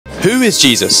Who is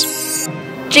Jesus?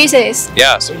 Jesus.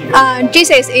 Yeah. So,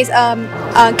 Jesus is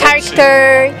a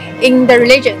character in the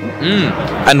religion.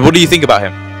 and what do you think about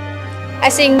him? I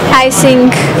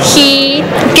think he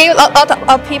gave a lot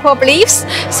of people beliefs.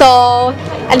 So,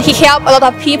 and he helped a lot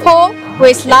of people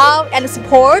with love and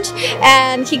support,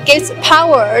 and he gives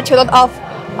power to a lot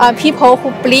of people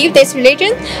who believe this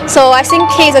religion. So I think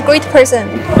he is a great person.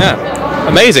 Yeah.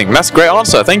 Amazing. That's a great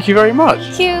answer. Thank you very much.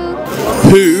 Thank you.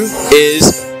 Who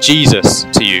is Jesus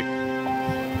to you?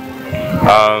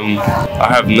 I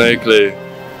have no clue.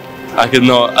 I could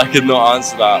not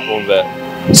answer that one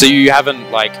bit. So you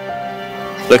haven't like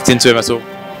looked into him at all?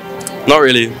 Not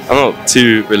really. I'm not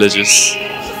too religious,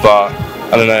 but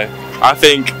I don't know. I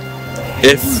think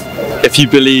if you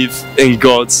believe in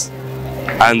God,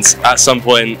 and at some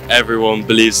point everyone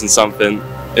believes in something,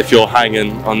 if you're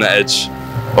hanging on the edge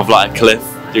of like a cliff,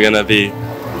 you're gonna be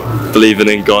believing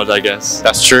in God, I guess.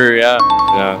 That's true. Yeah.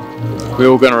 Yeah. We're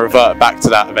all going to revert back to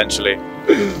that eventually.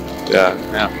 Yeah.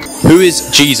 Yeah. Who is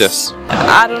Jesus?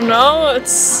 I don't know.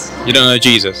 You don't know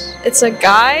Jesus? It's a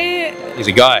guy. He's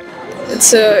a guy.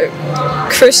 It's a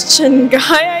Christian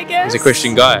guy, I guess. He's a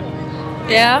Christian guy.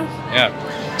 Yeah.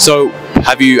 Yeah. So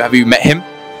have you met him?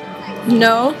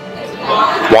 No.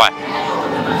 Why?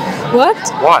 What?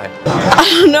 Why? I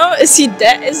don't know. Is he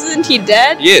dead? Isn't he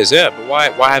dead? He is, yeah.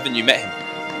 But why haven't you met him?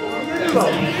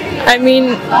 I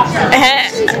mean,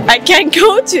 I can't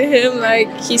go to him. Like,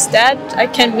 he's dead. I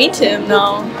can't meet him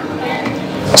now.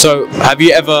 So have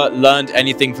you ever learned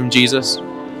anything from Jesus?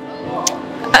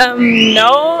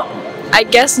 No. I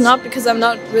guess not, because I'm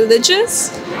not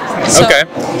religious. So, Okay.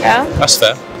 Yeah. That's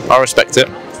fair. I respect it.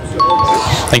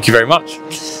 Thank you very much.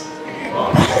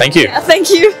 Thank you. Yeah, thank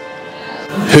you.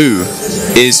 Who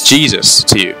is Jesus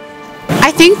to you?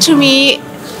 I think to me,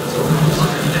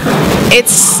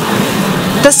 it's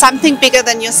the something bigger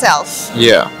than yourself.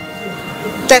 Yeah.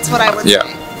 That's what I would Yeah.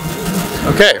 say.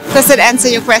 Okay. Does that answer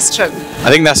your question? I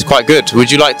think that's quite good.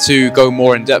 Would you like to go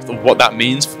more in depth of what that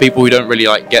means for people who don't really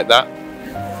get that?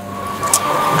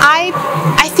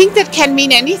 I think that can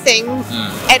mean anything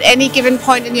at any given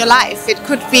point in your life. It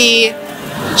could be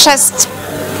just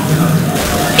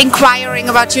inquiring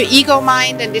about your ego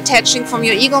mind and detaching from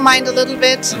your ego mind a little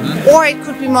bit, or it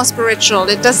could be more spiritual.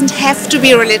 It doesn't have to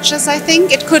be religious. I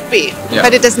think it could be,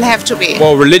 but it doesn't have to be.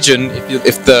 Well, religion,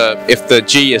 if the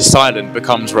G is silent,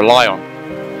 becomes rely on.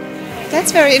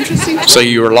 That's very interesting. So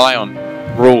you rely on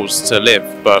rules to live,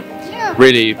 but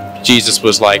really Jesus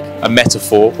was like a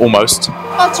metaphor almost.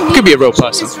 Well, to me, Could be a real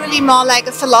person. It's really more like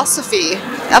a philosophy,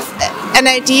 of an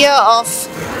idea of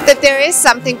that there is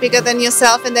something bigger than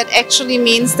yourself, and that actually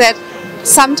means that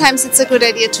sometimes it's a good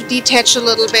idea to detach a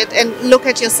little bit and look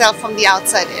at yourself from the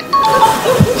outside in.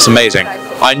 It's amazing.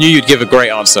 I knew you'd give a great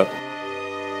answer.